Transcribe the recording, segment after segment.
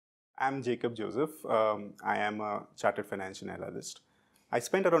I'm Jacob Joseph. I am a chartered financial analyst. I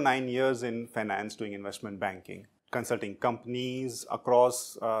spent around 9 years in finance doing investment banking, consulting companies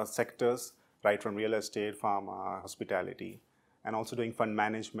across sectors, right from real estate, pharma, hospitality, and also doing fund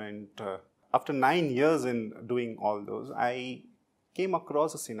management. After 9 years in doing all those, I came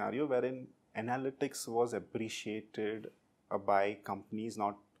across a scenario wherein analytics was appreciated by companies,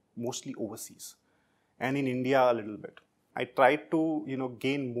 not mostly overseas, and in India a little bit. I tried to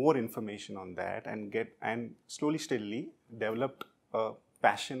gain more information on that and slowly steadily developed a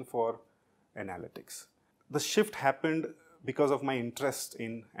passion for analytics. The shift happened because of my interest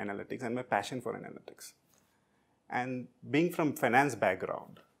in analytics and my passion for analytics. And being from finance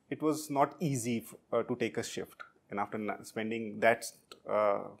background, it was not easy to take a shift. And after spending that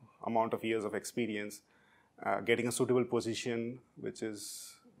amount of years of experience, getting a suitable position which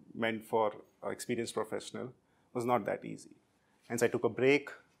is meant for an experienced professional was not that easy. Hence I took a break.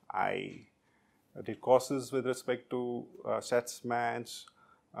 I did courses with respect to stats match,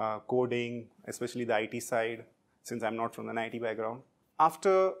 coding, especially the IT side, since I'm not from an IT background.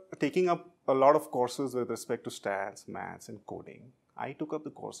 After taking up a lot of courses with respect to stats, maths, and coding, I took up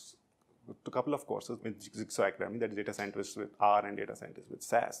a couple of courses with Jigsaw Academy, that is data scientist with R and data scientist with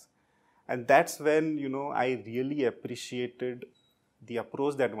SAS. And that's when I really appreciated the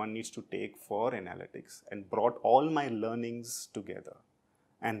approach that one needs to take for analytics and brought all my learnings together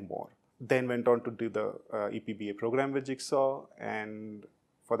and more. Then went on to do the EPBA program with Jigsaw, and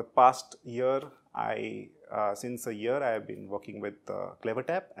for the past year, since a year, I have been working with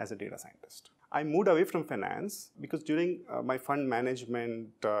CleverTap as a data scientist. I moved away from finance because during my fund management,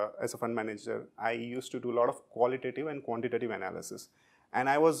 as a fund manager, I used to do a lot of qualitative and quantitative analysis. And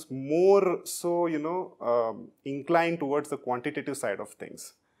I was more so, inclined towards the quantitative side of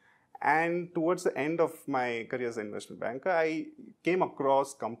things. And towards the end of my career as an investment banker, I came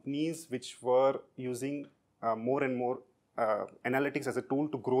across companies which were using more and more analytics as a tool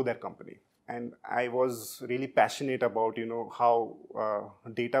to grow their company. And I was really passionate about, how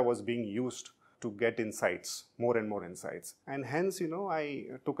data was being used to get insights, more and more insights. And hence, I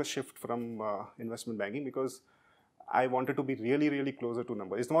took a shift from investment banking because I wanted to be really, really closer to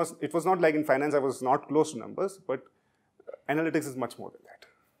numbers. It was not like in finance I was not close to numbers, but analytics is much more than that.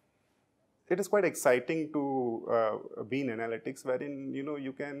 It is quite exciting to be in analytics, wherein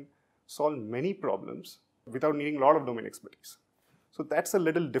you can solve many problems without needing a lot of domain expertise. So that's a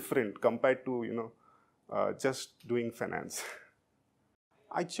little different compared to just doing finance.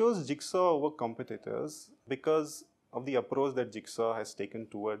 I chose Jigsaw over competitors because of the approach that Jigsaw has taken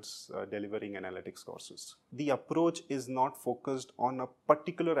towards delivering analytics courses. The approach is not focused on a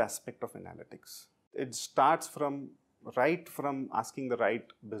particular aspect of analytics. It starts right from asking the right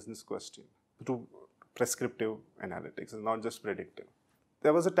business question to prescriptive analytics, and not just predictive.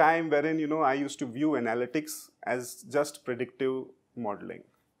 There was a time wherein I used to view analytics as just predictive modeling,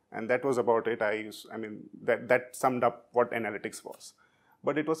 and that was about it. That summed up what analytics was.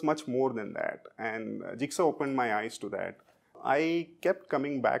 But it was much more than that, and Jigsaw opened my eyes to that. I kept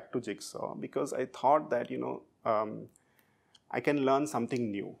coming back to Jigsaw because I thought that I can learn something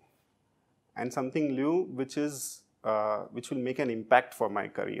new, and something new which will make an impact for my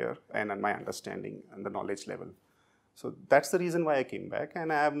career and my understanding and the knowledge level. So that's the reason why I came back,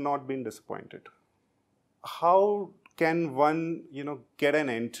 and I have not been disappointed. How can one, get an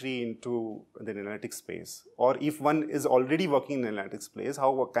entry into the analytics space? Or if one is already working in the analytics space,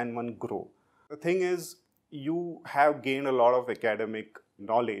 how can one grow? The thing is, you have gained a lot of academic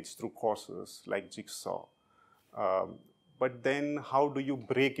knowledge through courses like Jigsaw. But then how do you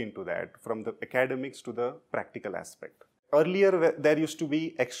break into that from the academics to the practical aspect? Earlier, there used to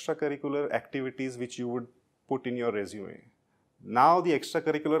be extracurricular activities which you would put in your resume. Now the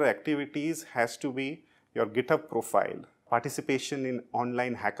extracurricular activities has to be your GitHub profile, participation in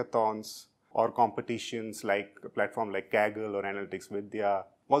online hackathons or competitions like a platform like Kaggle or Analytics Vidya.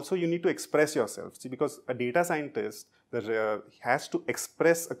 Also, you need to express yourself. See, because a data scientist has to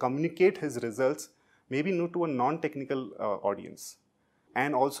communicate his results, maybe not to a non-technical audience.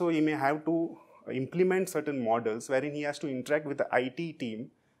 And also, he may have to implement certain models wherein he has to interact with the IT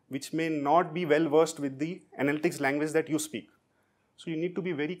team, which may not be well versed with the analytics language that you speak. So you need to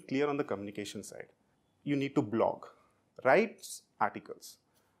be very clear on the communication side. You need to blog, write articles.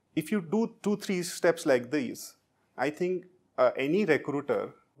 If you do 2-3 steps like these, I think any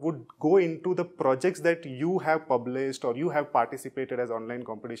recruiter would go into the projects that you have published or you have participated as online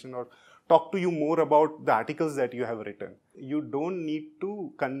competition, or talk to you more about the articles that you have written. You don't need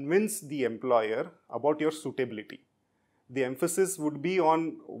to convince the employer about your suitability. The emphasis would be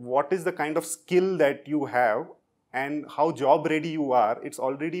on what is the kind of skill that you have and how job ready you are, it's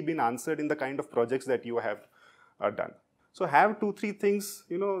already been answered in the kind of projects that you have done. So have 2-3 things,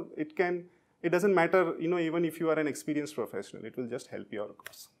 it doesn't matter, even if you are an experienced professional, it will just help your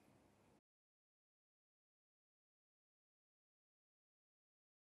course.